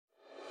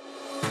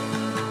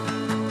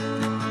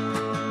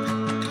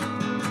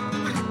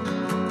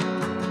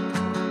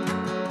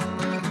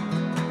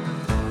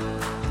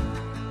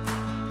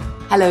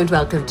Hello and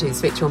welcome to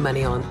Switch Your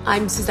Money On.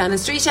 I'm Susanna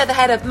Streeter, the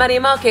head of Money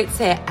and Markets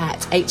here at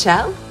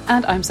HL.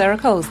 And I'm Sarah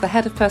Coles, the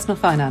head of Personal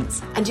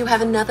Finance. And you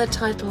have another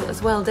title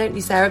as well, don't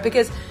you, Sarah?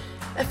 Because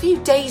a few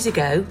days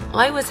ago,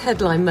 I was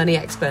Headline Money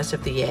Expert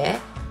of the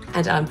Year.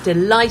 And I'm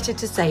delighted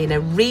to say, in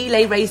a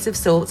relay race of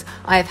sorts,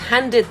 I have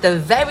handed the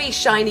very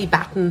shiny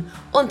baton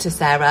onto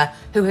Sarah,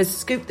 who has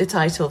scooped the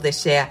title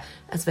this year,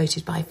 as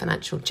voted by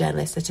financial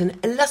journalists at an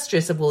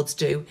illustrious awards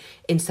do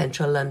in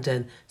central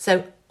London.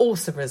 So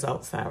awesome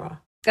results, Sarah.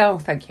 Oh,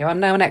 thank you. I'm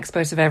now an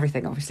expert of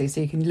everything, obviously,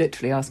 so you can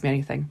literally ask me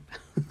anything.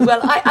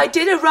 Well, I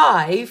did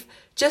arrive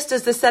just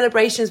as the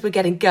celebrations were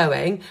getting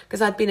going,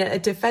 because I'd been at a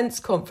defence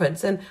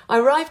conference, and I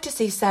arrived to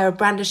see Sarah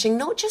brandishing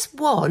not just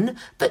one,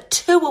 but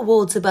 2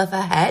 awards above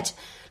her head,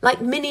 like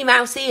Minnie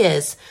Mouse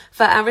ears,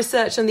 for our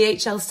research on the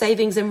HL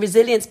Savings and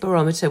Resilience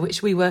Barometer,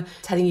 which we were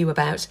telling you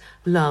about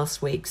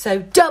last week. So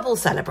double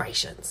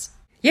celebrations.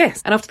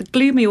 Yes, and after the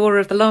gloomy aura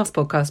of the last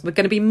podcast, we're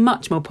going to be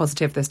much more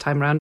positive this time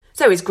round.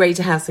 So it's great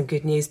to have some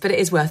good news, but it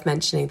is worth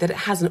mentioning that it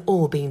hasn't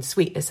all been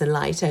sweetness and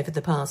light over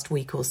the past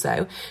week or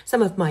so.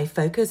 Some of my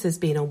focus has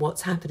been on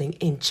what's happening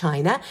in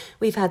China.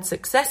 We've had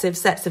successive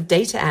sets of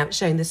data out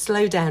showing the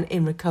slowdown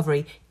in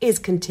recovery is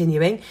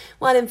continuing.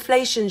 While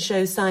inflation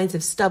shows signs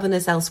of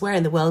stubbornness elsewhere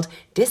in the world,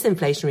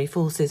 disinflationary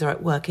forces are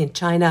at work in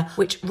China,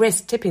 which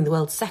risk tipping the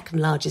world's second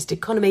largest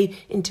economy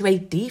into a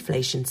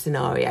deflation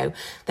scenario.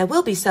 There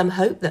will be some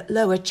hope that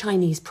lower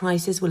Chinese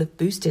prices will have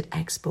boosted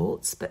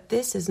exports, but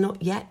this has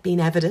not yet been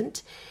evident.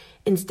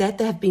 Instead,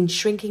 they have been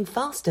shrinking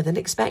faster than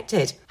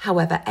expected.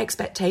 However,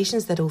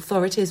 expectations that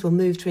authorities will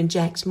move to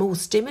inject more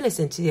stimulus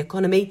into the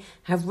economy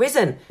have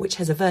risen, which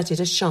has averted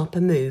a sharper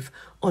move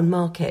on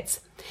markets.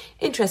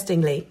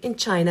 Interestingly, in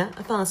China,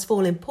 a fast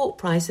fall in pork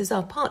prices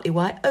are partly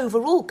why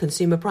overall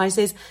consumer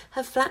prices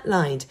have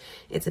flatlined.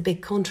 It's a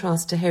big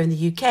contrast to here in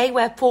the UK,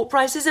 where pork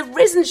prices have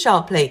risen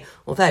sharply,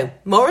 although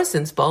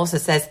Morrison's boss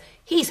says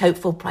he's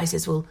hopeful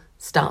prices will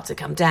start to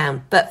come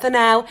down. But for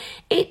now,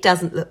 it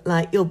doesn't look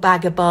like you'll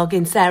bag a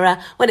bargain,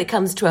 Sarah, when it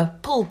comes to a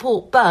pulled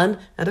pork bun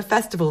at a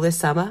festival this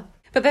summer.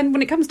 But then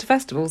when it comes to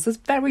festivals, there's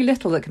very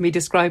little that can be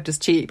described as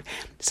cheap.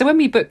 So when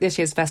we booked this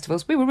year's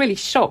festivals, we were really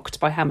shocked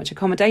by how much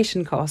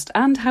accommodation cost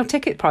and how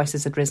ticket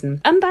prices had risen,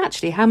 and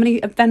actually how many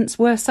events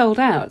were sold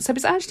out. So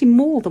it's actually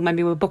more than when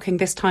we were booking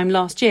this time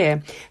last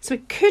year. So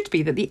it could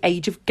be that the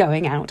age of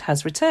going out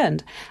has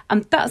returned.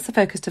 And that's the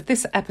focus of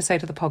this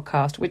episode of the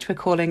podcast, which we're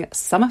calling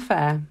Summer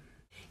Fayre.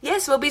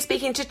 Yes, we'll be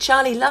speaking to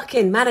Charlie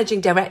Luckin,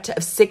 Managing Director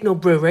of Signal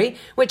Brewery,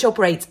 which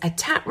operates a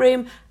tap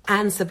room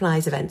and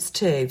supplies events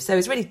too. So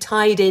it's really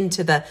tied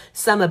into the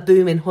summer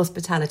boom in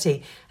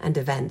hospitality and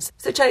events.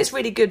 So Charlie, it's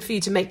really good for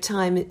you to make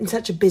time in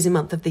such a busy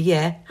month of the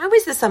year. How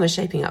is the summer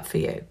shaping up for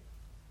you?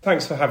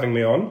 Thanks for having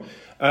me on.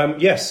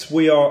 Yes,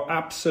 we are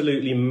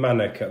absolutely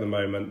manic at the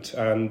moment,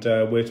 and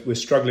we're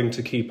struggling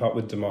to keep up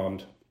with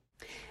demand.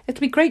 It'll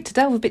be great to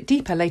delve a bit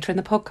deeper later in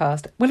the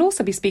podcast. We'll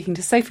also be speaking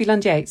to Sophie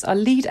Lund-Yates, our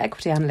lead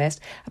equity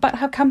analyst, about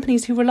how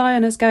companies who rely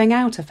on us going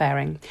out are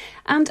faring.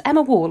 And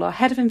Emma Wall, our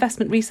head of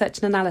investment research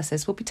and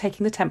analysis, will be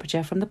taking the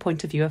temperature from the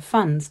point of view of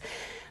funds.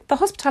 The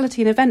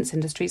hospitality and events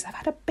industries have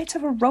had a bit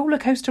of a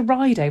rollercoaster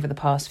ride over the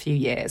past few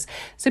years.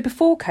 So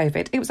before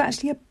COVID, it was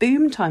actually a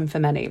boom time for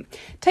many.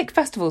 Take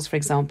festivals, for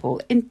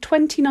example. In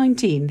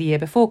 2019, the year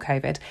before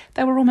COVID,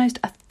 there were almost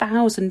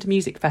 1,000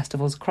 music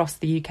festivals across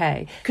the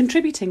UK,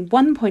 contributing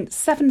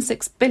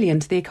 1.76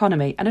 billion to the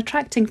economy and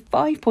attracting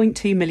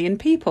 5.2 million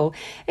people.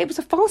 It was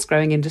a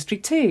fast-growing industry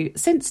too.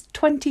 Since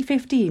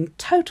 2015,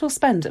 total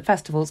spend at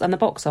festivals and the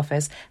box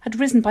office had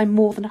risen by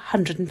more than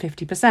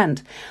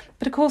 150%.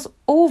 But of course,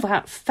 all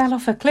that fell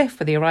off a cliff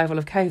with the arrival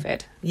of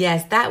COVID.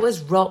 Yes, that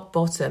was rock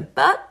bottom.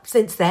 But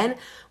since then,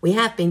 we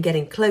have been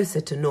getting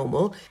closer to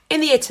normal. In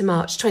the year to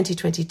March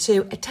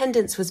 2022,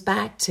 attendance was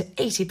back to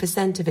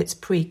 80% of its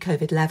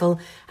pre-COVID level,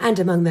 and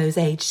among those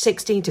aged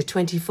 16 to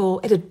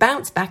 24, it had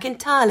bounced back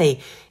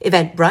entirely.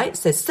 Eventbrite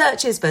says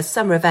searches for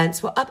summer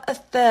events were up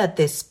 1/3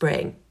 this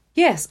spring.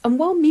 Yes, and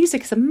while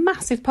music is a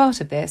massive part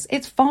of this,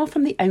 it's far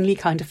from the only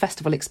kind of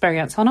festival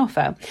experience on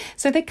offer.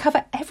 So they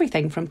cover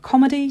everything from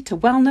comedy to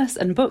wellness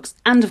and books,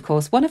 and of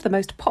course, one of the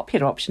most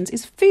popular options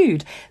is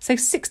food. So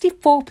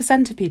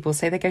 64% of people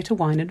say they go to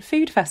wine and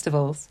food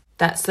festivals.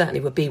 That certainly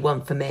would be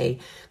one for me.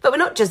 But we're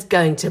not just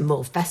going to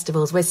more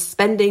festivals, we're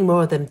spending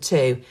more of them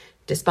too.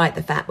 Despite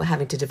the fact we're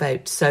having to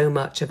devote so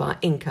much of our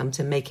income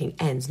to making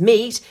ends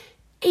meet,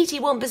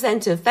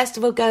 81% of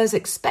festival goers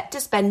expect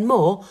to spend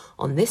more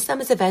on this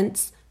summer's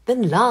events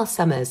than last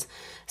summer's.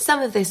 Some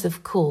of this,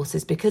 of course,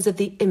 is because of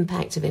the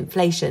impact of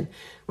inflation.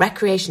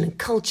 Recreation and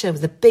culture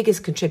was the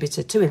biggest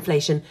contributor to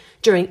inflation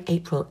during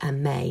April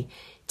and May.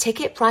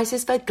 Ticket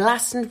prices for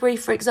Glastonbury,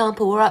 for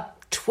example, were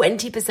up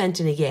 20%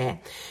 in a year.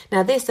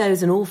 Now, this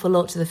owes an awful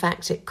lot to the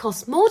fact it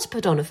costs more to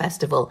put on a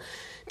festival.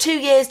 2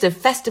 years of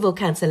festival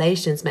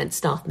cancellations meant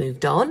staff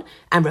moved on,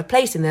 and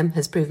replacing them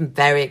has proven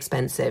very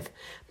expensive.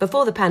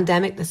 Before the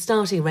pandemic, the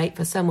starting rate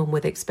for someone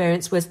with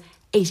experience was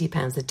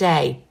 £80 a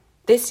day.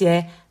 This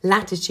year,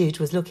 Latitude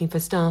was looking for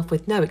staff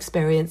with no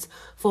experience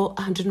for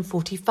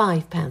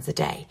 £145 a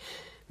day.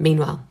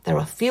 Meanwhile, there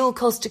are fuel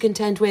costs to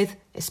contend with,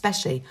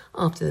 especially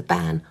after the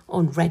ban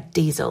on red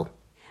diesel.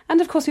 And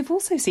of course, we've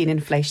also seen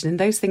inflation in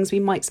those things we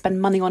might spend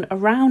money on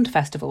around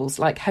festivals,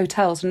 like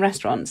hotels and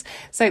restaurants.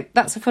 So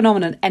that's a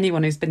phenomenon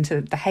anyone who's been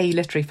to the Hay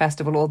Literary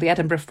Festival or the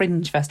Edinburgh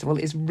Fringe Festival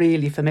is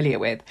really familiar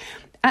with.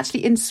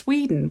 Actually, in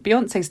Sweden,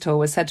 Beyoncé's tour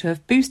was said to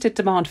have boosted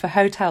demand for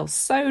hotels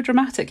so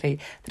dramatically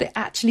that it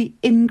actually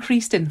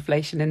increased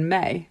inflation in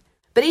May.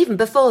 But even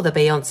before the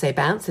Beyoncé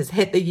bounce has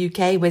hit the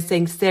UK, we're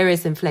seeing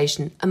serious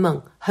inflation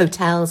among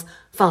hotels,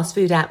 fast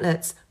food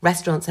outlets,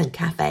 restaurants and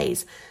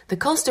cafes. The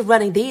cost of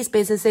running these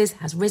businesses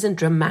has risen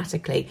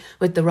dramatically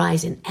with the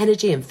rise in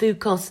energy and food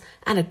costs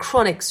and a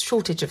chronic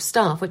shortage of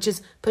staff, which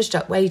has pushed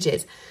up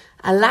wages.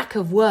 A lack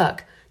of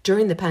work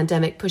during the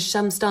pandemic pushed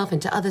some staff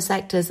into other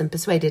sectors and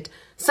persuaded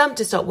some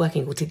to stop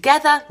working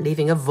altogether,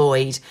 leaving a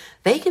void.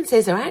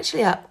 Vacancies are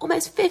actually up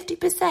almost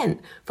 50%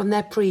 from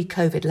their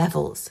pre-COVID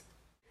levels.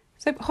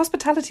 So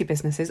hospitality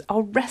businesses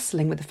are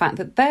wrestling with the fact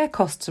that their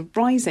costs are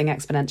rising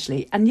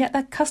exponentially, and yet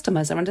their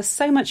customers are under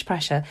so much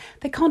pressure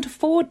they can't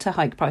afford to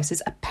hike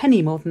prices a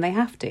penny more than they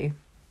have to.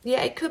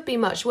 Yeah, it could be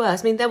much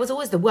worse. I mean, there was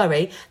always the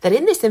worry that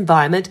in this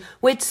environment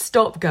we'd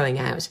stop going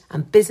out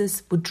and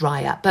business would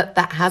dry up, but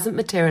that hasn't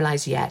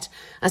materialised yet.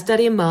 A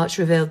study in March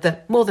revealed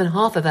that more than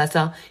half of us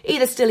are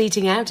either still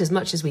eating out as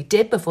much as we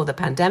did before the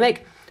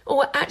pandemic, or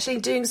we're actually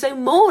doing so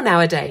more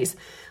nowadays.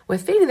 We're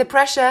feeling the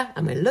pressure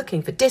and we're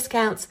looking for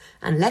discounts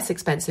and less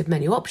expensive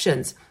menu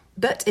options.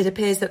 But it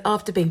appears that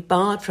after being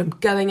barred from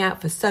going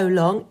out for so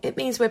long, it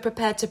means we're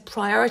prepared to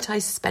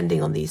prioritise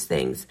spending on these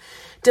things.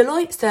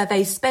 Deloitte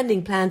surveys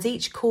spending plans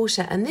each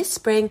quarter, and this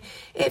spring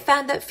it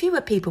found that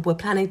fewer people were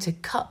planning to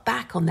cut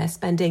back on their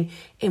spending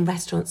in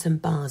restaurants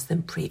and bars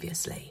than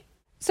previously.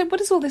 So what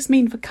does all this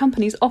mean for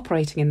companies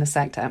operating in the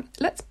sector?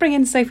 Let's bring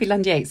in Sophie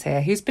Lund-Yates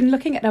here, who's been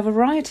looking at a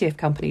variety of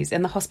companies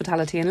in the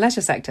hospitality and leisure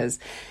sectors.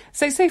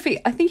 So Sophie,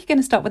 I think you're going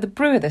to start with a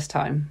brewer this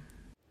time.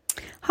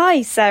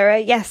 Hi, Sarah.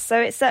 Yes,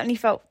 so it certainly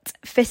felt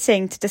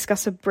fitting to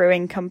discuss a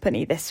brewing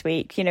company this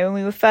week. You know, when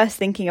we were first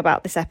thinking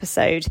about this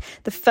episode,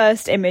 the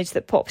first image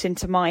that popped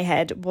into my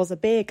head was a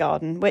beer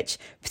garden, which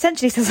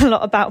potentially says a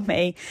lot about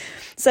me.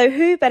 So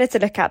who better to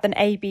look at than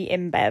AB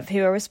InBev,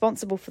 who are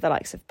responsible for the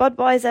likes of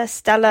Budweiser,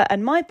 Stella,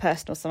 and my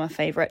personal summer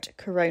favourite,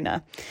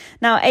 Corona.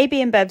 Now,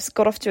 AB InBev's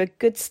got off to a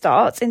good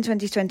start in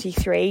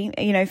 2023.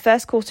 You know,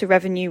 first quarter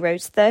revenue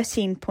rose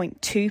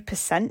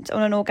 13.2%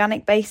 on an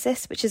organic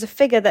basis, which is a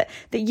figure that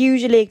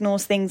usually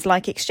ignores things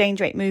like exchange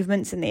rate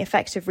movements and the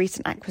effect of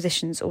recent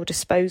acquisitions or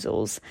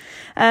disposals.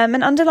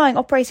 And underlying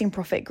operating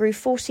profit grew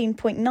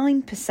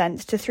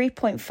 14.9% to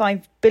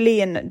 $3.5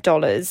 billion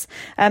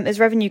as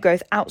revenue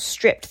growth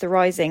outstripped the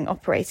rising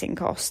operating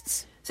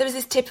costs. So is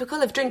this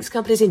typical of drinks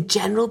companies in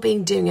general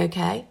doing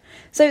okay?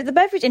 So the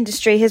beverage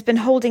industry has been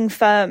holding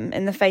firm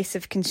in the face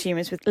of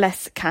consumers with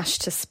less cash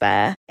to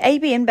spare.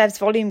 AB InBev's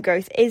volume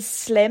growth is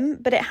slim,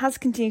 but it has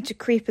continued to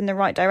creep in the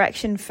right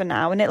direction for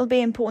now, and it'll be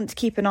important to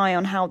keep an eye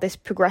on how this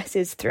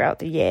progresses throughout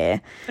the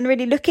year. And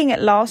really looking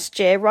at last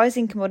year,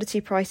 rising commodity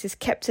prices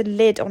kept a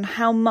lid on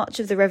how much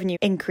of the revenue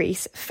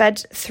increase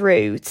fed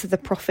through to the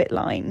profit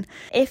line.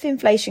 If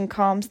inflation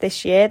calms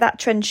this year, that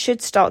trend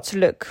should start to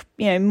look,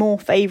 more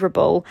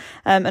favourable.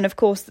 And of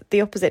course,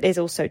 the opposite is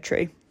also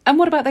true. And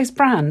what about those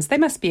brands? They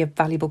must be a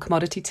valuable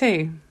commodity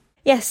too.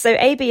 Yes, so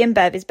AB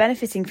InBev is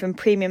benefiting from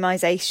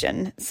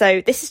premiumisation.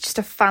 So this is just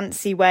a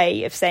fancy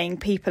way of saying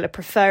people are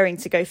preferring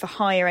to go for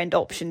higher end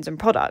options and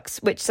products,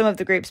 which some of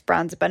the group's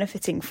brands are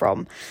benefiting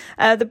from.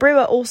 The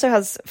brewer also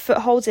has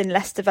footholds in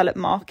less developed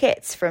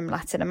markets from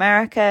Latin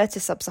America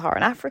to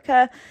sub-Saharan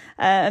Africa,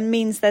 and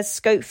means there's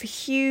scope for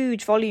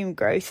huge volume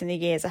growth in the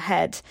years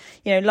ahead.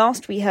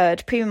 Last we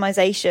heard,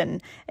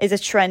 premiumisation is a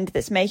trend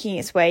that's making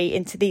its way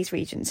into these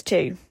regions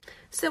too.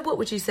 So what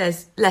would you say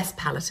is less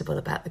palatable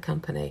about the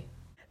company?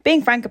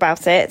 Being frank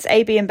about it,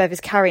 AB InBev is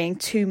carrying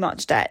too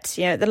much debt.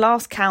 At the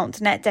last count,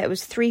 net debt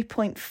was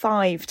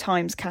 3.5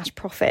 times cash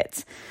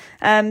profit.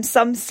 Some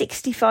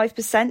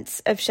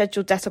 65% of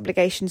scheduled debt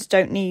obligations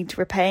don't need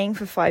repaying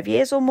for 5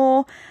 years or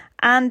more,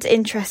 and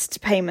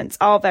interest payments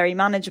are very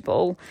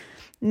manageable.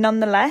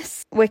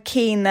 Nonetheless, we're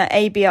keen that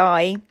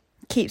ABI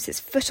keeps its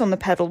foot on the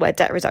pedal where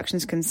debt reduction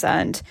is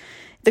concerned.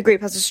 The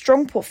group has a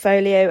strong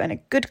portfolio and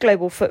a good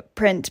global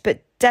footprint,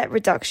 but debt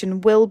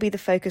reduction will be the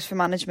focus for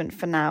management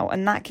for now,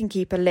 and that can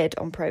keep a lid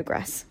on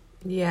progress.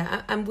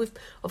 Yeah, and we've,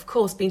 of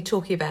course, been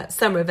talking about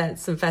summer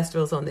events and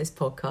festivals on this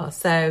podcast.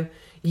 So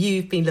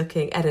you've been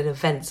looking at an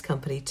events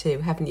company too,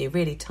 haven't you?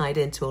 Really tied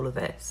into all of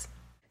this.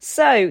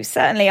 So,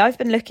 certainly, I've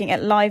been looking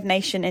at Live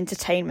Nation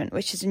Entertainment,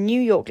 which is a New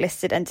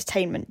York-listed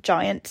entertainment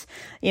giant.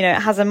 It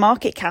has a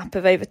market cap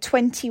of over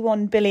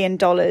 $21 billion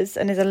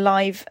and is a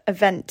live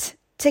event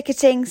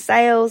ticketing,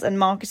 sales and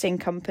marketing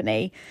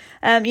company.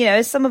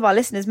 As some of our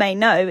listeners may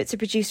know, it's a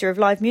producer of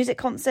live music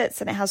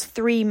concerts, and it has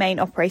three main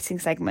operating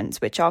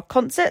segments, which are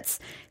concerts,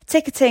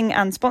 ticketing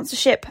and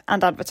sponsorship,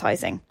 and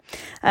advertising.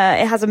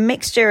 It has a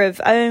mixture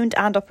of owned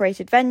and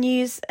operated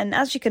venues, and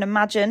as you can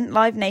imagine,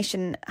 Live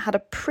Nation had a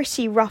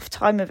pretty rough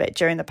time of it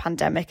during the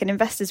pandemic, and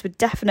investors were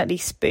definitely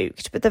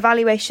spooked. But the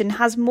valuation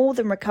has more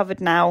than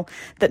recovered now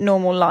that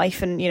normal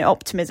life and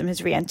optimism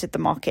has re-entered the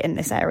market in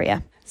this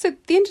area. So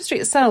the industry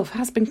itself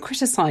has been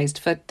criticised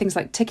for things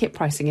like ticket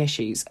pricing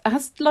issues.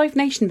 Has Live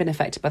Nation been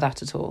affected by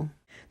that at all?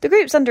 The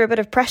group's under a bit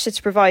of pressure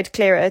to provide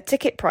clearer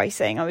ticket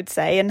pricing, I would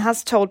say, and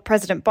has told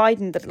President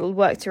Biden that it'll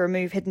work to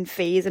remove hidden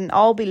fees, and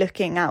I'll be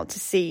looking out to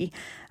see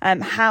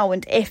how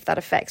and if that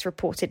affects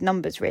reported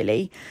numbers,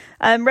 really.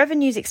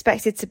 Revenue's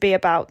expected to be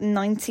about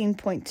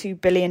 $19.2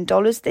 billion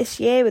this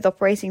year, with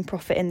operating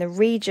profit in the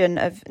region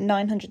of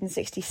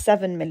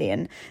 $967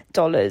 million.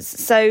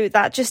 So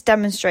that just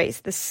demonstrates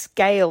the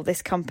scale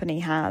this company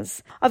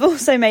has. I've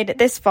also made it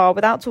this far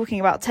without talking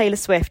about Taylor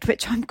Swift,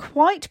 which I'm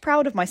quite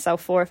proud of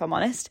myself for, if I'm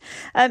honest.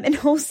 In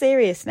all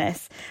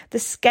seriousness, the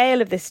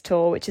scale of this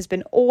tour, which has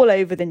been all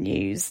over the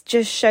news,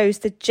 just shows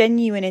the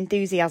genuine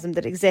enthusiasm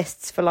that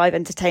exists for live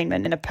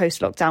entertainment in a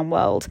post-lockdown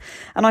world.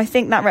 And I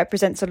think that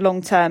represents a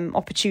long-term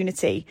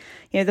opportunity.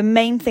 The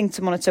main thing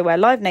to monitor where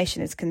Live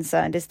Nation is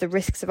concerned is the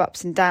risks of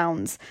ups and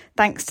downs,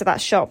 thanks to that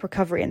sharp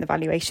recovery in the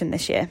valuation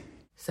this year.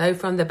 So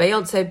from the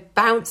Beyoncé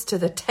bounce to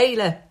the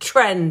Taylor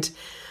trend.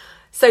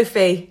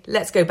 Sophie,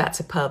 let's go back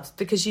to pubs,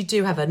 because you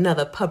do have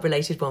another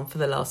pub-related one for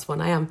the last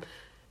one. I am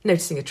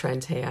noticing a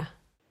trend here.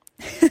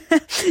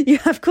 You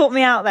have caught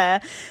me out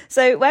there.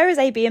 So whereas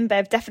AB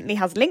InBev definitely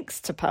has links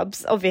to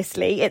pubs,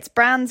 obviously, its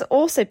brands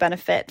also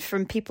benefit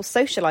from people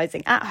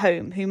socialising at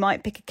home who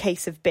might pick a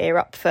case of beer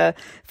up for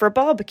a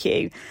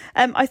barbecue.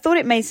 I thought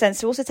it made sense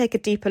to also take a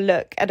deeper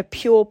look at a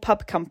pure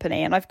pub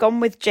company, and I've gone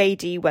with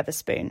JD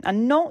Wetherspoon,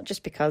 and not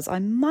just because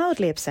I'm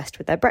mildly obsessed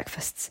with their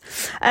breakfasts.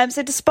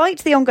 So despite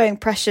the ongoing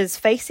pressures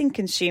facing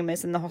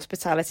consumers in the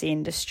hospitality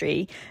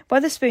industry,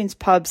 Wetherspoon's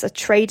pubs are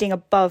trading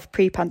above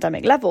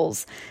pre-pandemic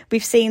levels.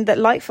 We've seen that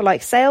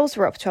like-for-like sales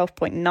were up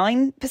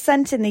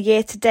 12.9% in the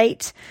year to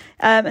date.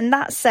 And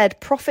that said,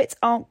 profits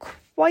aren't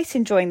quite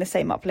enjoying the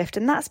same uplift,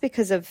 and that's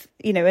because of,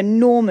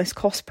 enormous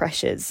cost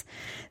pressures.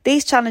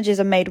 These challenges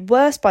are made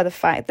worse by the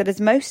fact that, as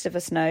most of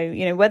us know,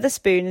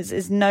 Wetherspoons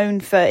is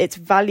known for its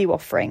value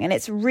offering, and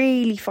it's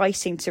really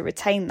fighting to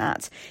retain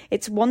that.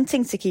 It's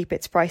wanting to keep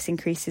its price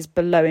increases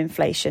below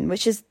inflation,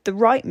 which is the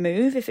right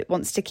move if it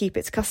wants to keep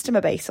its customer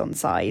base on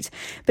side.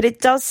 But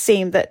it does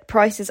seem that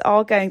prices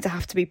are going to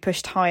have to be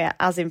pushed higher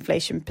as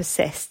inflation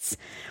persists.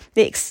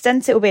 The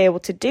extent it will be able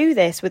to do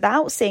this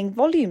without seeing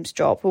volumes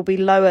drop will be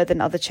lower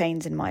than other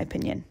chains, in my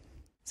opinion.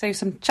 So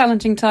some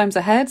challenging times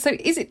ahead. So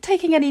is it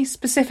taking any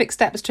specific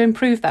steps to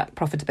improve that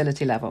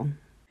profitability level?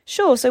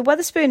 Sure. So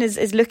Wetherspoon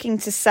is looking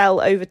to sell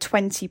over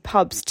 20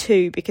 pubs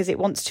too, because it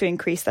wants to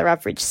increase their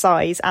average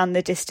size and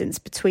the distance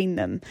between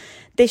them.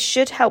 This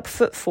should help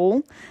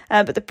footfall,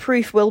 but the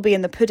proof will be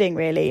in the pudding,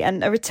 really.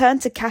 And a return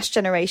to cash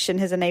generation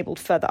has enabled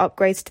further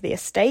upgrades to the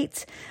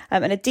estate,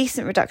 and a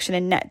decent reduction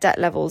in net debt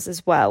levels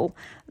as well.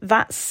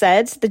 That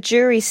said, the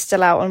jury's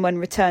still out on when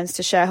returns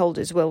to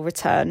shareholders will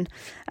return.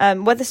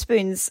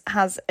 Wetherspoons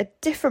has a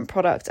different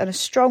product and a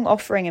strong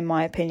offering, in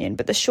my opinion,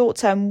 but the short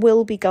term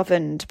will be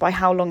governed by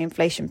how long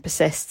inflation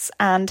persists.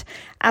 And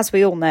as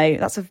we all know,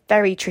 that's a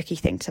very tricky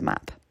thing to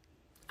map.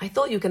 I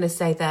thought you were going to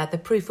say that the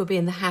proof will be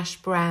in the hash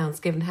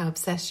browns, given how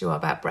obsessed you are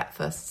about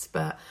breakfasts,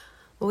 but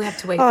we have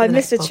to wait for the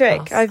next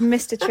podcast. I've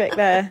missed a trick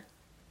there.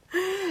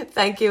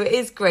 Thank you. It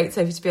is great,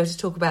 Sophie, to be able to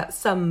talk about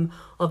some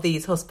of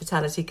these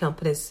hospitality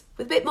companies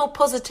with a bit more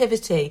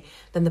positivity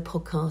than the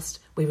podcast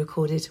we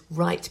recorded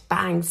right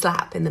bang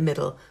slap in the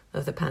middle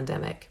of the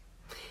pandemic.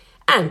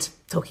 And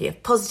talking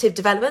of positive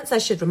developments, I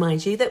should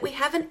remind you that we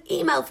have an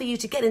email for you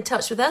to get in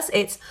touch with us.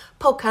 It's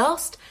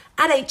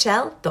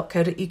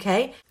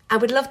podcast@hl.co.uk.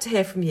 And we'd love to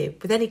hear from you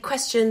with any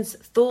questions,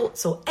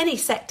 thoughts, or any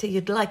sector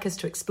you'd like us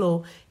to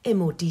explore in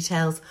more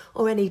details,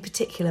 or any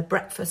particular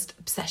breakfast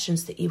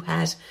obsessions that you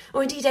had,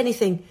 or indeed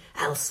anything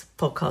else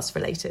podcast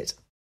related.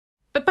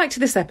 But back to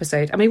this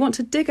episode, and we want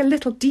to dig a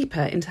little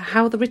deeper into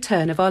how the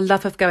return of our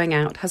love of going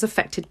out has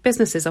affected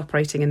businesses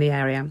operating in the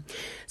area.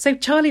 So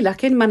Charlie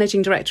Luckin,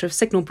 Managing Director of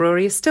Signal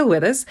Brewery, is still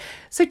with us.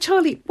 So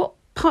Charlie, what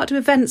part do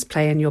events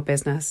play in your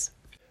business?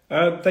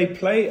 They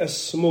play a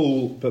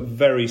small but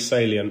very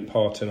salient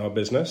part in our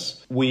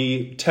business.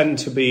 We tend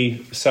to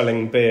be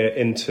selling beer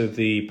into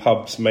the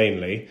pubs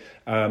mainly,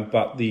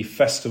 but the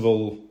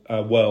festival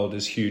world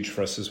is huge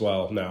for us as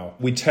well now.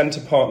 We tend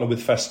to partner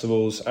with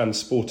festivals and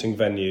sporting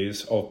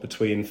venues of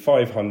between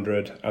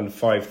 500 and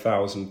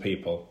 5,000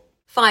 people.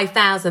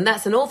 5,000,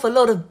 that's an awful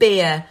lot of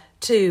beer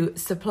to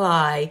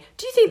supply.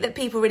 Do you think that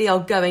people really are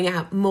going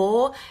out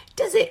more?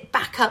 Does it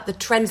back up the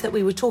trends that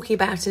we were talking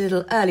about a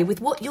little earlier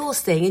with what you're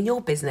seeing in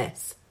your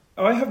business?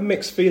 I have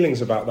mixed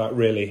feelings about that,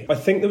 really. I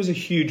think there was a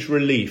huge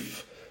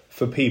relief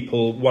for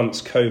people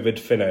once COVID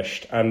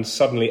finished and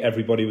suddenly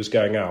everybody was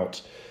going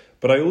out.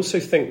 But I also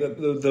think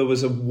that there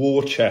was a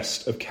war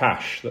chest of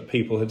cash that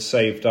people had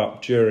saved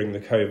up during the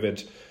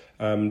COVID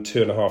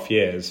 2.5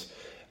 years.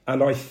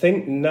 And I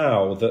think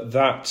now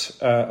that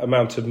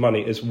amount of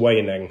money is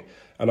waning.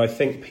 And I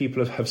think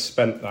people have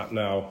spent that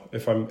now,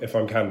 if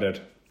I'm candid.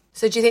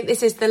 So do you think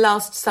this is the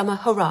last summer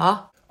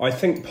hurrah? I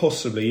think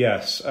possibly,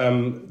 yes.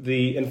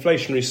 The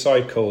inflationary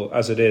cycle,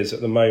 as it is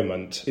at the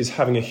moment, is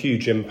having a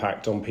huge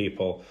impact on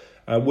people.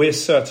 We're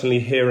certainly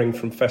hearing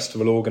from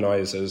festival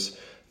organisers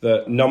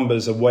that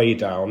numbers are way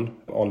down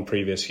on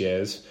previous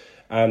years.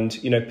 And,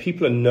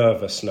 people are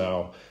nervous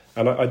now.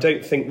 And I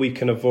don't think we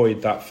can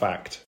avoid that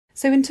fact.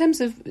 So in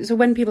terms of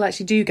when people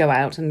actually do go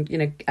out and,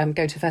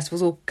 go to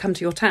festivals or come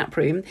to your tap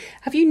room,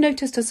 have you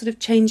noticed a sort of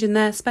change in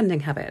their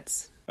spending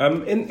habits?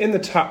 In the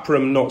tap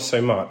room, not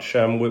so much.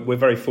 We're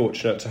very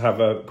fortunate to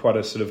have quite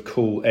a sort of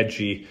cool,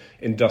 edgy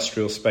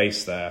industrial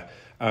space there,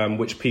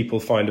 which people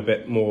find a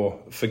bit more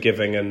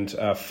forgiving and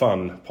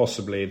fun,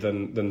 possibly,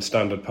 than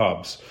standard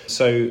pubs.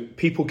 So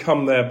people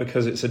come there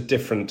because it's a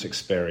different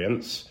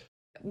experience.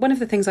 One of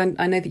the things I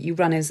know that you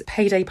run is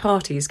payday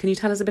parties. Can you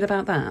tell us a bit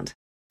about that?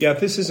 Yeah,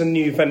 this is a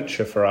new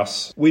venture for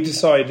us. We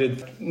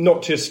decided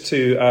not just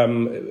to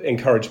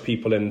encourage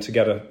people in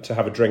to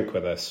have a drink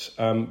with us,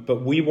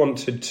 but we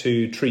wanted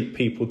to treat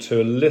people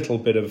to a little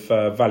bit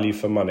of value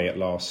for money at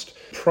last.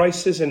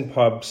 Prices in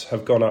pubs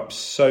have gone up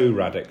so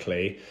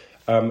radically,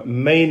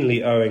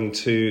 mainly owing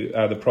to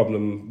the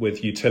problem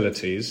with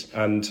utilities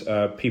and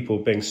people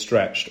being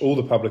stretched. All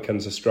the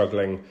publicans are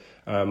struggling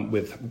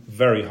with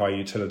very high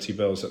utility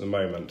bills at the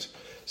moment.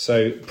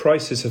 So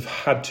prices have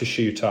had to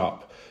shoot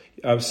up.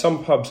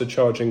 Some pubs are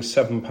charging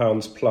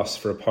 £7 plus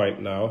for a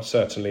pint now,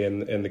 certainly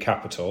in the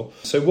capital.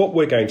 So what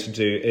we're going to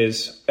do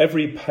is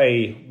every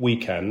pay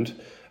weekend,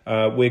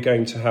 we're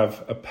going to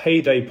have a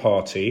payday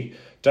party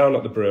down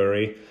at the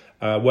brewery,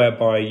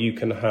 whereby you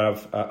can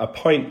have a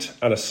pint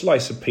and a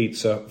slice of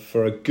pizza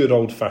for a good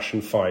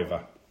old-fashioned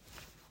 £5.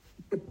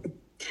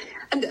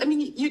 And I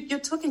mean, you're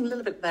talking a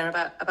little bit there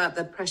about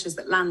the pressures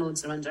that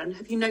landlords are under. And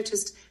have you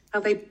noticed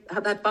how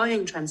their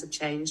buying trends have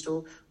changed,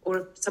 or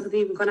have some of them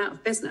even gone out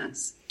of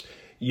business?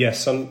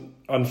 Yes,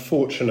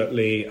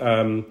 unfortunately,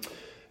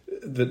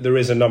 there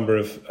is a number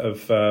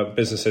of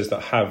businesses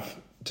that have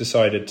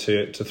decided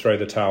to throw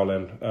the towel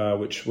in,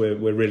 which we're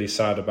really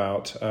sad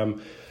about.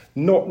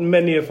 Not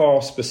many of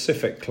our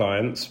specific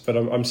clients, but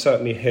I'm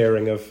certainly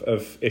hearing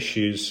of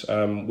issues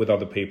with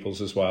other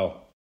people's as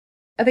well.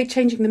 Are they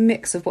changing the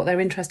mix of what they're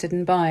interested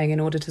in buying in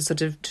order to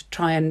sort of to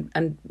try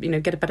and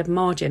get a better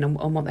margin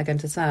on what they're going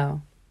to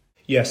sell?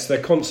 Yes,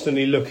 they're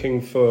constantly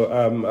looking for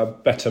a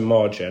better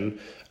margin.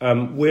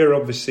 We're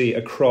obviously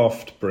a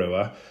craft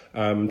brewer,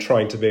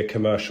 trying to be a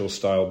commercial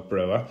style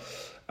brewer.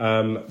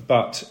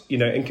 But,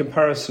 in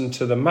comparison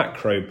to the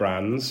macro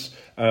brands,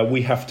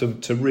 we have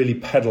to really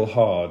pedal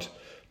hard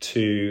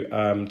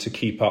to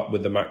keep up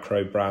with the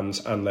macro brands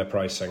and their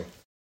pricing.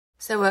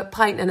 So a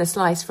pint and a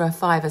slice for a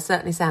 £5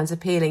 certainly sounds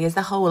appealing. Is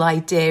the whole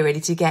idea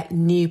really to get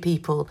new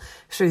people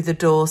through the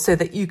door so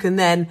that you can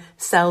then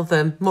sell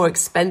them more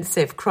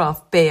expensive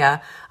craft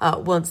beer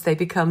once they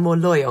become more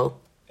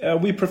loyal?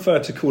 We prefer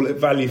to call it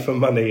value for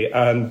money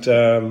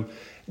and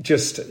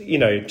just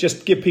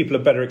give people a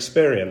better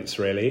experience,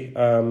 really.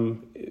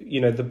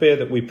 The beer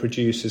that we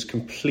produce is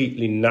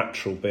completely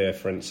natural beer,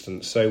 for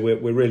instance. So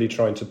we're really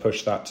trying to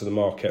push that to the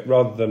market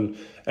rather than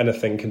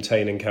anything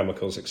containing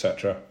chemicals,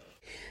 etc.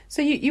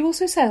 So you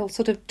also sell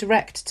sort of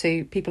direct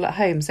to people at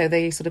home, so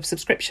the sort of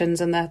subscriptions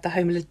and the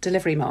home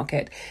delivery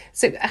market.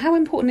 So how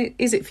important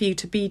is it for you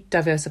to be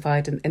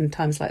diversified in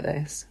times like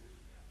this?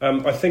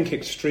 I think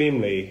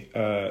extremely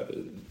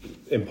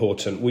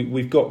important.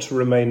 We've got to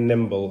remain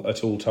nimble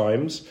at all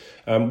times.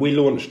 We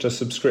launched a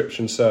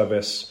subscription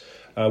service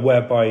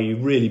whereby you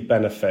really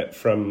benefit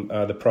from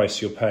the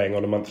price you're paying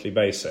on a monthly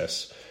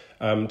basis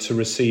to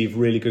receive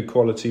really good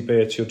quality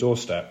beer to your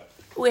doorstep.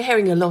 We're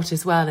hearing a lot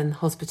as well in the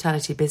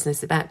hospitality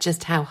business about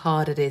just how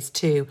hard it is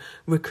to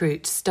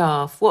recruit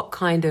staff. What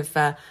kind of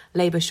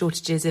labour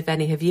shortages, if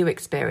any, have you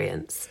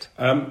experienced?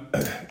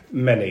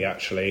 Many,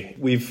 actually.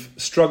 We've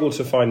struggled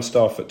to find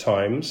staff at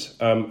times.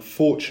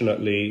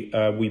 Fortunately,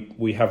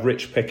 we have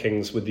rich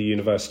pickings with the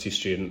university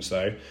students,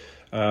 though,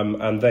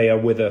 and they are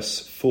with us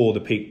for the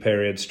peak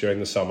periods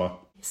during the summer.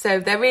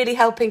 So they're really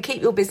helping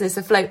keep your business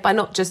afloat by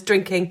not just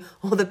drinking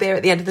all the beer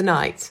at the end of the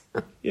night.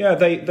 Yeah,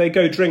 they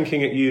go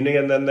drinking at uni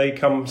and then they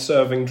come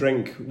serving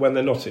drink when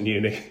they're not in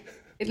uni.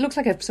 It looks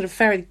like a sort of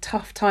fairly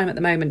tough time at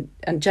the moment,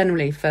 and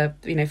generally for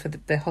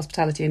the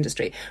hospitality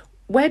industry.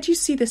 Where do you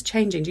see this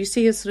changing? Do you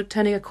see us sort of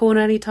turning a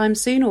corner anytime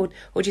soon, or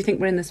do you think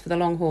we're in this for the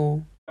long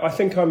haul? I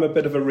think I'm a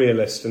bit of a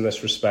realist in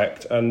this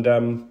respect,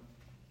 and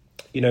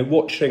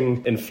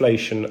watching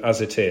inflation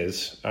as it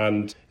is,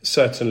 and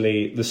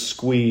certainly the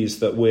squeeze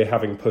that we're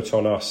having put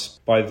on us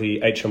by the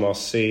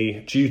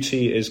HMRC,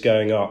 duty is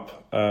going up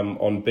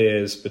on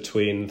beers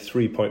between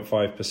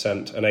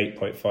 3.5% and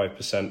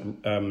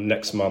 8.5%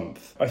 next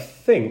month. I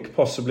think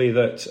possibly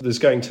that there's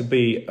going to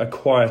be a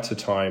quieter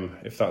time,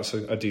 if that's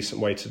a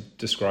decent way to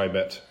describe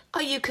it.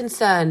 Are you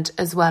concerned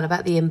as well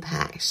about the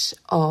impact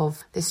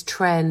of this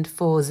trend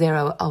for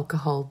zero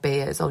alcohol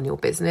beers on your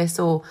business,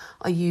 or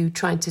are you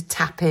trying to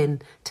tap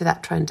in to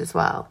that trend as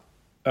well?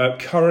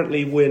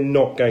 Currently, we're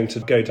not going to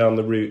go down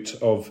the route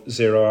of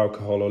zero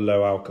alcohol or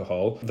low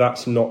alcohol.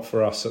 That's not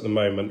for us at the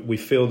moment. We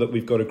feel that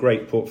we've got a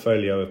great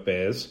portfolio of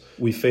beers.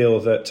 We feel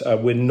that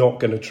we're not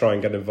going to try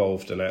and get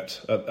involved in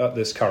it at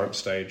this current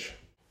stage.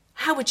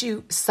 How would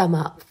you sum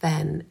up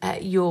then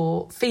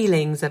your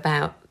feelings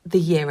about the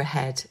year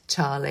ahead,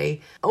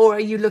 Charlie? Or are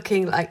you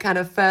looking like kind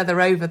of further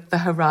over the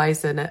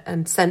horizon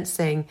and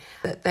sensing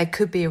that there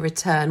could be a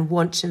return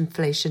once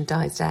inflation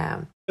dies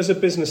down? As a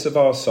business of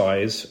our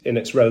size, in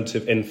its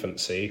relative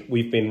infancy,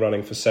 we've been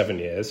running for 7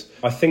 years.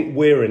 I think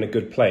we're in a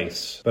good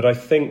place, but I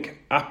think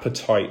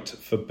appetite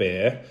for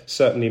beer,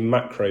 certainly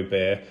macro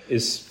beer,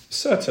 is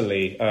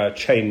certainly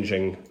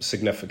changing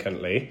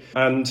significantly.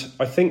 And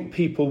I think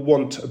people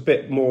want a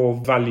bit more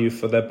value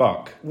for their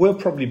buck. We'll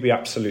probably be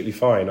absolutely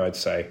fine, I'd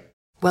say.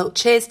 Well,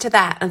 cheers to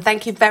that. And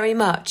thank you very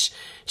much,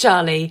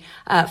 Charlie,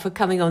 for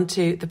coming on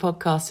to the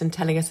podcast and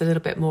telling us a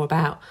little bit more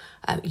about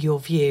your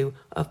view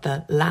of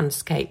the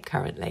landscape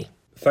currently.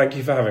 Thank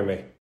you for having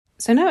me.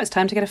 So now it's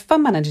time to get a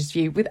fund manager's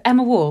view with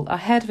Emma Wall, our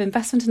Head of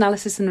Investment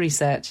Analysis and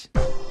Research.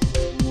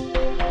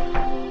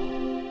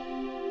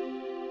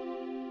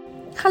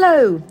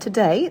 Hello.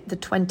 Today, the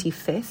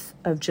 25th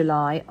of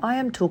July, I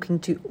am talking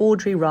to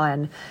Audrey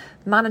Ryan,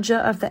 manager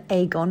of the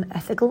Aegon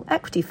Ethical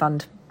Equity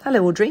Fund.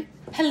 Hello, Audrey.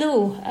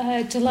 Hello,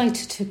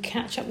 delighted to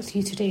catch up with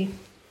you today.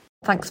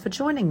 Thanks for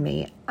joining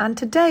me. And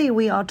today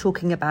we are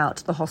talking about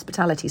the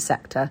hospitality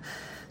sector.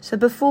 So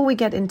before we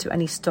get into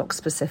any stock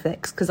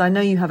specifics, because I know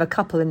you have a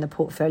couple in the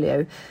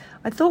portfolio,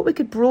 I thought we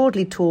could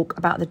broadly talk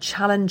about the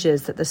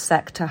challenges that the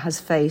sector has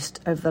faced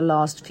over the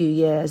last few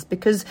years,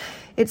 because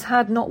it's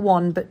had not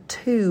one but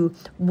two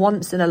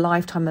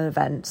once-in-a-lifetime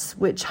events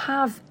which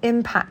have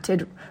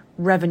impacted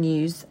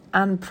revenues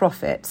and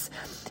profits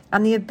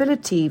and the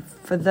ability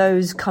for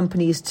those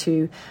companies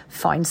to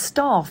find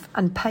staff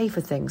and pay for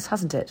things,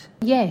 hasn't it?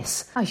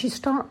 Yes, I should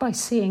start by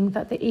saying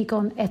that the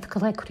Aegon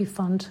Ethical Equity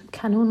Fund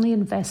can only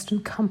invest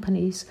in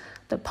companies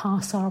that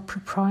pass our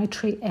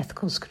proprietary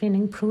ethical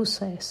screening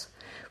process,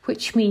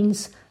 which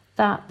means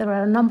that there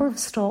are a number of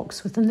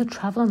stocks within the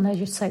travel and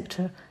leisure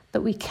sector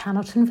that we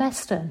cannot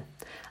invest in.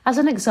 As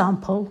an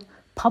example,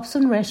 pubs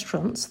and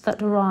restaurants that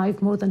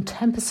derive more than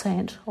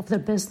 10% of their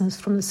business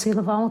from the sale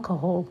of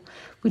alcohol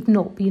would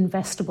not be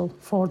investable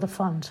for the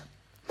fund.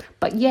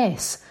 But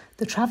yes,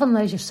 the travel and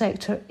leisure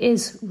sector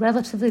is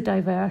relatively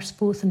diverse,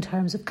 both in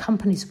terms of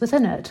companies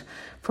within it,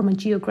 from a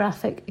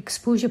geographic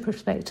exposure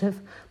perspective,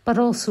 but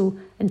also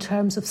in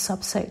terms of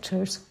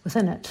subsectors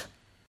within it.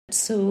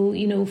 So,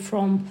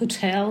 from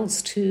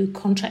hotels to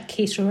contract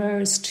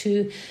caterers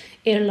to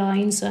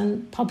airlines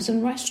and pubs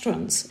and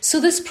restaurants. So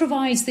this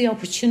provides the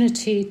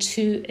opportunity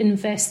to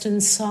invest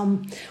in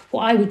some,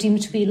 what I would deem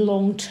to be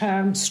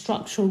long-term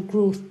structural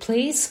growth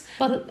plays.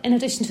 But in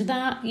addition to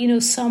that,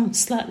 some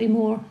slightly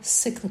more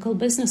cyclical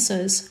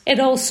businesses. It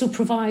also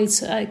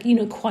provides,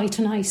 quite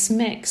a nice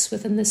mix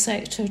within the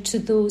sector to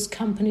those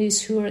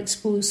companies who are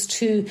exposed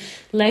to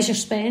leisure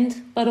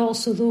spend, but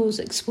also those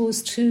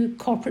exposed to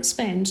corporate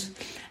spend.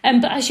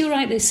 But as you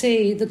rightly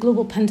say, the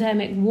global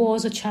pandemic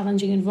was a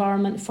challenging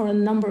environment for a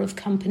number of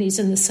companies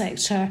in the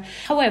sector.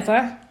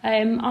 However,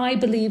 I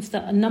believe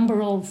that a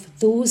number of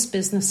those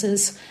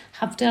businesses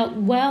have dealt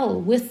well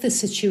with the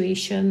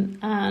situation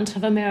and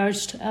have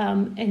emerged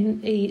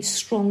in a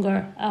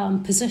stronger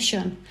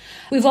position.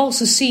 We've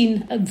also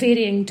seen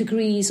varying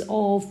degrees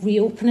of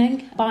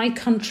reopening by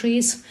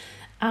countries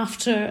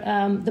after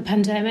the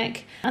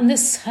pandemic, and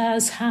this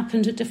has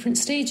happened at different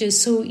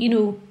stages. So,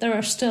 there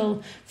are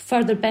still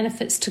further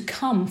benefits to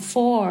come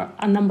for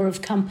a number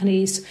of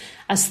companies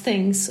as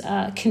things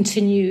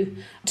continue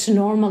to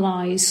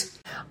normalise.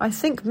 I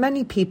think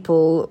many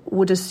people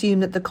would assume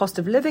that the cost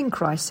of living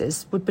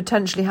crisis would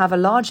potentially have a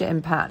larger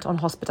impact on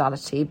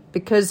hospitality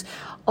because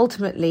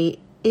ultimately,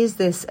 is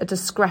this a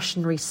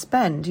discretionary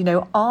spend?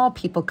 Are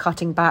people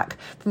cutting back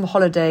from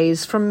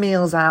holidays, from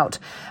meals out,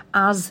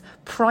 as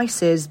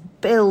prices,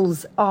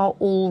 bills are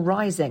all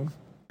rising?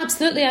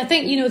 Absolutely. I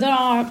think, there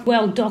are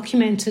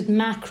well-documented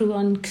macro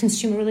and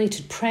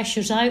consumer-related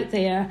pressures out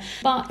there,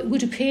 but it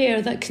would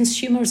appear that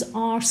consumers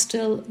are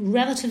still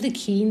relatively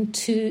keen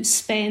to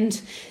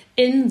spend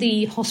in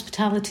the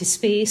hospitality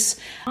space.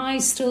 I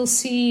still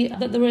see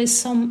that there is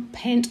some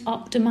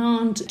pent-up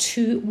demand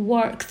to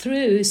work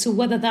through. So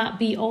whether that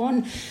be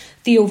on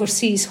the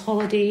overseas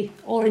holiday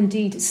or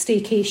indeed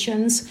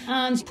staycations,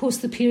 and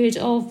post the period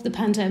of the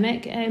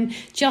pandemic,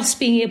 just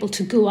being able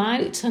to go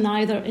out and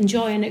either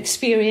enjoy an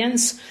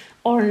experience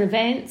or an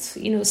event,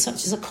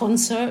 such as a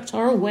concert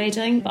or a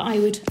wedding. But I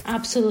would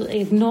absolutely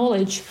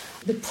acknowledge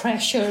the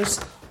pressures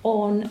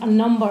on a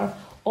number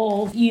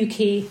of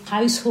UK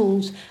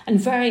households and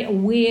very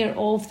aware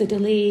of the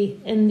delay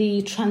in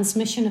the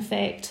transmission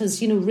effect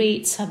as,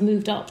 rates have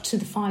moved up to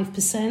the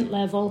 5%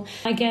 level.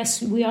 I guess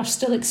we are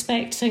still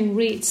expecting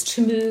rates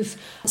to move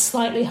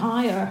slightly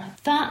higher.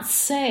 That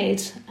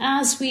said,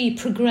 as we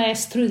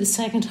progress through the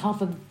second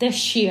half of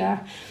this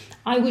year,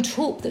 I would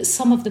hope that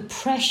some of the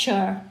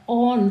pressure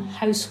on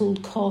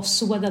household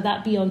costs, whether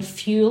that be on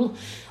fuel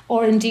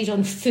or indeed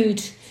on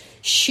food,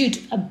 should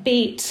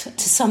abate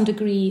to some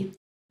degree.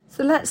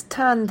 So let's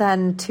turn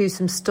then to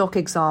some stock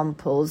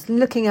examples.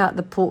 Looking at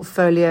the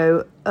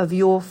portfolio of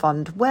your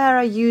fund, where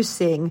are you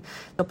seeing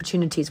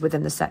opportunities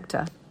within the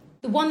sector?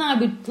 The one I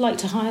would like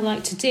to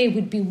highlight today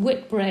would be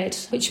Whitbread,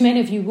 which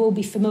many of you will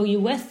be familiar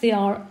with. They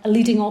are a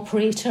leading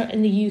operator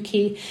in the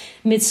UK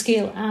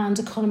mid-scale and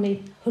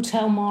economy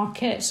hotel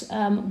market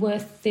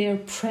with their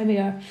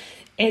Premier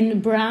Inn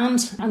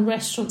brand and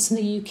restaurants in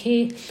the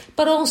UK,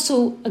 but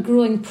also a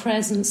growing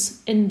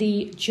presence in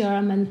the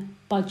German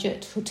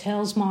budget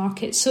hotels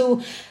market.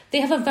 So they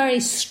have a very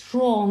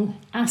strong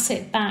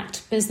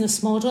asset-backed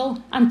business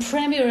model, and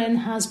Premier Inn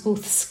has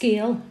both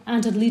scale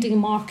and a leading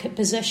market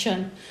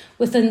position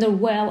within their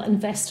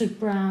well-invested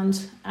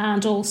brand,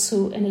 and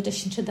also, in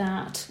addition to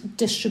that,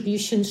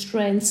 distribution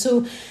strength.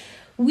 So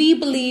we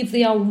believe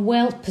they are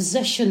well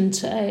positioned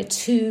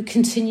to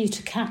continue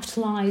to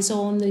capitalise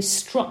on the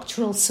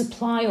structural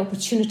supply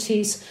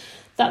opportunities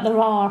that there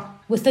are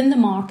within the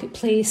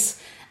marketplace,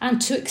 and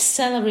to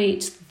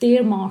accelerate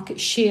their market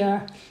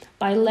share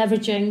by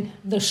leveraging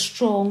their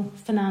strong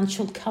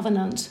financial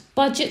covenant.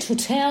 Budget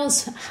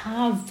hotels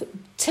have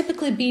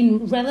typically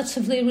been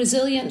relatively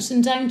resilient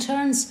in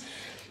downturns,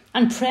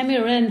 and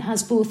Premier Inn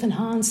has both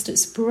enhanced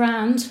its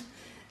brand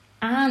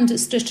and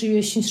its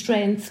distribution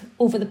strength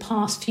over the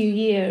past few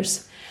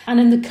years. And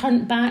in the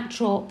current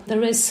backdrop,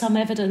 there is some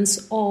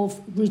evidence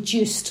of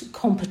reduced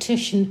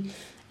competition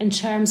in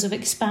terms of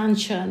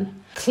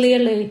expansion.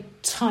 Clearly,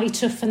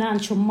 tighter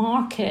financial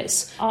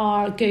markets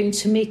are going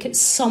to make it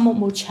somewhat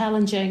more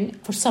challenging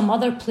for some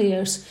other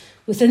players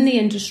within the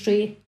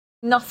industry.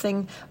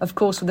 Nothing, of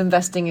course, with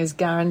investing is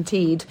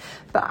guaranteed,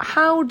 but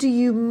how do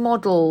you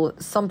model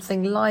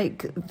something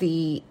like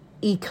the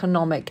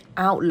economic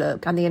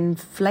outlook and the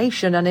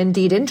inflation and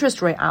indeed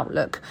interest rate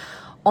outlook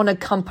on a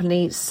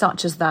company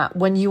such as that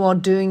when you are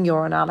doing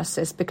your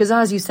analysis? Because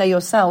as you say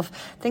yourself,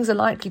 things are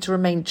likely to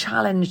remain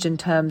challenged in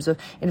terms of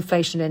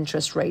inflation and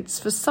interest rates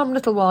for some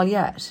little while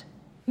yet.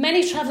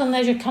 Many travel and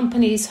leisure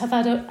companies have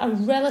had a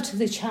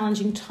relatively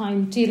challenging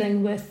time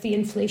dealing with the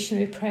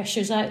inflationary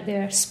pressures out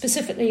there,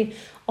 specifically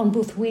on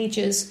both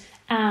wages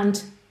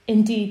and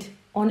indeed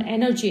on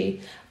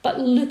energy. But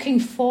looking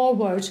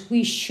forward,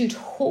 we should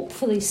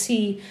hopefully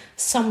see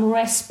some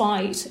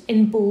respite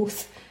in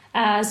both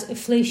as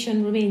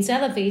inflation remains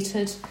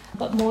elevated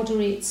but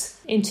moderates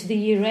into the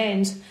year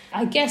end.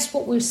 I guess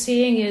what we're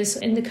seeing is,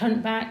 in the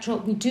current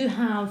backdrop, we do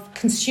have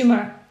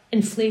consumer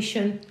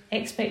inflation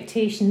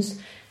expectations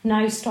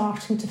now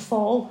starting to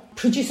fall.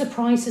 Producer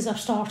prices are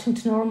starting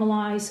to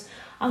normalise,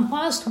 and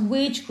whilst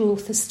wage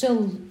growth is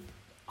still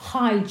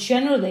high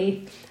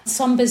generally,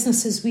 some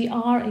businesses we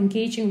are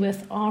engaging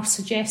with are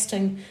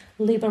suggesting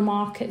labour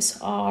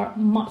markets are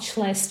much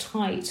less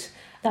tight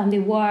than they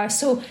were.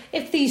 So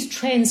if these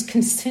trends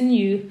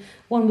continue,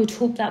 one would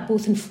hope that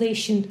both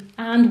inflation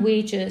and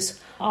wages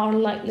are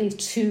likely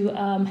to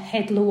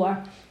head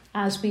lower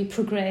as we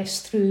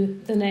progress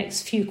through the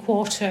next few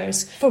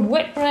quarters. For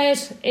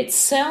Whitbread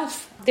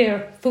itself,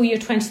 their full year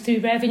 23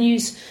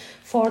 revenues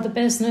for the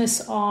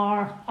business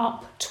are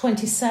up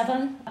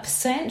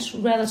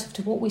 27% relative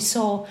to what we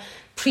saw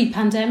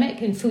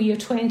pre-pandemic in full year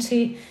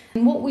 20.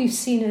 And what we've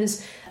seen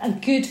is a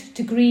good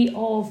degree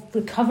of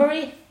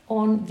recovery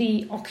on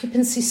the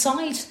occupancy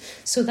side,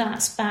 so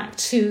that's back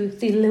to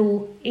the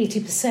low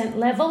 80%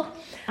 level.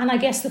 And I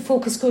guess the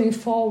focus going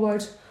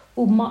forward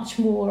will much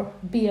more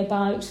be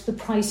about the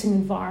pricing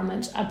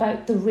environment,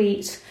 about the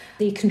rate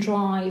they can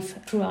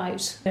drive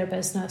throughout their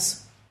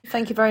business.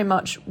 Thank you very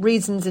much.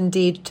 Reasons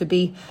indeed to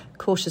be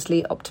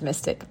cautiously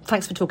optimistic.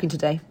 Thanks for talking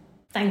today.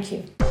 Thank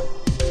you.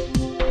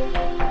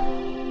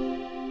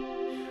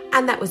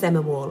 And that was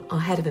Emma Wall, our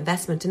Head of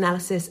Investment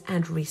Analysis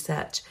and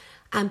Research.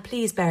 And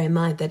please bear in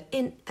mind that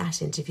in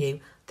that interview,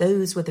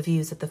 those were the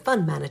views of the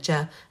fund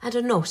manager and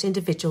are not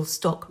individual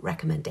stock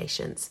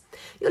recommendations.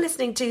 You're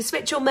listening to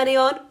Switch Your Money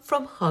On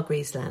from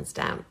Hargreaves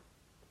Lansdown.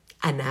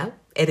 And now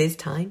it is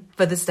time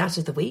for the stat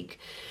of the week.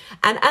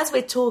 And as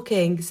we're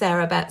talking,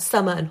 Sarah, about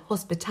summer and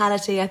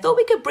hospitality, I thought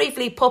we could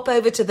briefly pop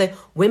over to the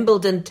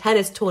Wimbledon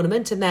tennis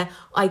tournament and their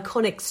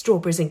iconic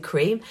strawberries and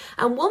cream.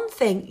 And one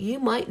thing you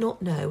might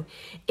not know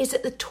is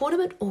that the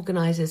tournament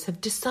organisers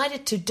have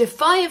decided to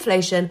defy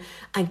inflation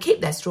and keep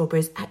their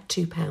strawberries at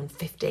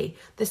 £2.50,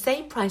 the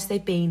same price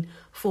they've been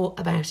for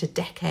about a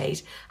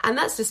decade. And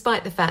that's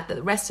despite the fact that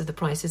the rest of the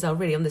prices are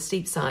really on the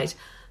steep side,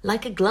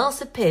 like a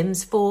glass of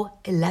Pimm's for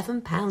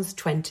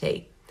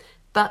 £11.20.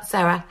 But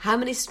Sarah, how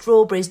many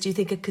strawberries do you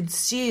think are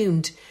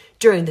consumed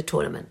during the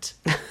tournament?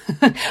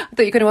 I thought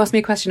you were going to ask me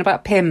a question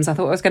about Pimm's. I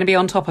thought I was going to be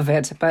on top of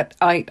it, but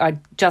I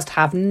just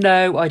have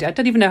no idea. I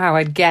don't even know how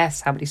I'd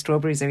guess how many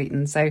strawberries are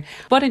eaten. So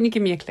why don't you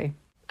give me a clue?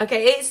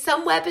 Okay, it's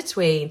somewhere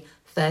between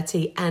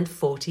 30 and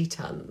 40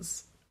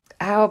 tonnes.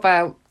 How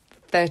about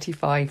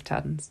 35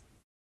 tonnes?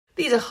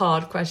 These are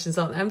hard questions,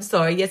 aren't they? I'm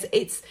sorry. Yes,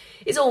 it's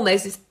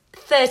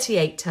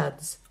 38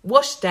 tonnes,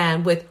 washed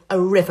down with a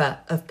river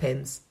of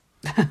Pimm's.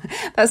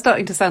 That's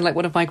starting to sound like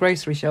one of my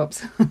grocery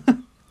shops.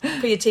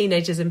 For your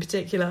teenagers in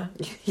particular.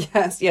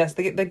 Yes,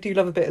 they do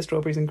love a bit of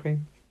strawberries and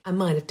cream. I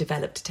might have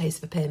developed a taste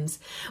for Pimm's.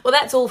 Well,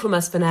 that's all from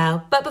us for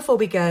now. But before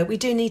we go, we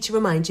do need to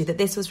remind you that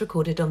this was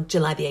recorded on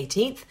July the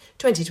 18th,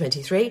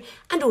 2023,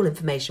 and all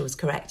information was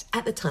correct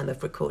at the time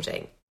of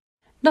recording.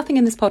 Nothing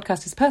in this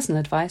podcast is personal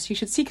advice. You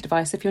should seek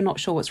advice if you're not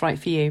sure what's right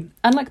for you.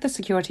 Unlike the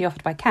security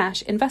offered by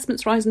cash,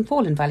 investments rise and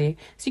fall in value,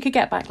 so you could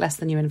get back less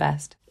than you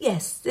invest.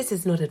 Yes, this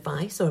is not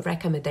advice or a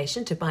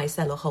recommendation to buy,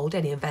 sell or hold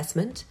any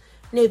investment.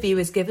 No view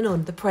is given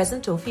on the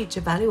present or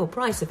future value or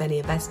price of any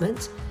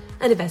investment,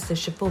 and investors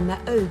should form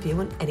their own view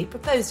on any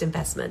proposed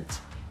investment.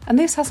 And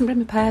this hasn't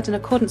been prepared in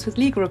accordance with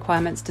legal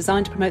requirements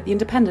designed to promote the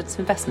independence of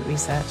investment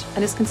research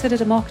and is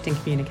considered a marketing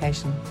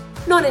communication.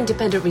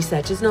 Non-independent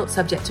research is not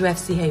subject to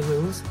FCA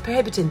rules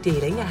prohibiting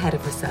dealing ahead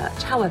of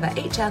research. However,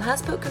 HL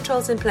has put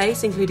controls in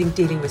place, including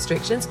dealing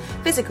restrictions,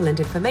 physical and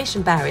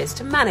information barriers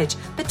to manage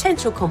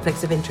potential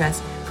conflicts of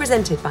interest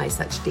presented by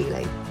such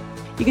dealing.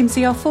 You can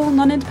see our full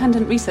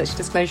non-independent research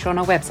disclosure on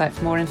our website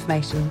for more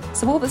information.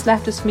 So all that's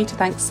left is for me to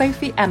thank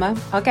Sophie, Emma,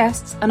 our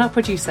guests, and our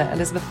producer,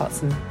 Elizabeth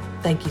Watson.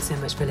 Thank you so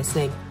much for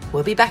listening.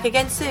 We'll be back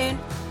again soon.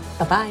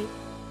 Bye-bye.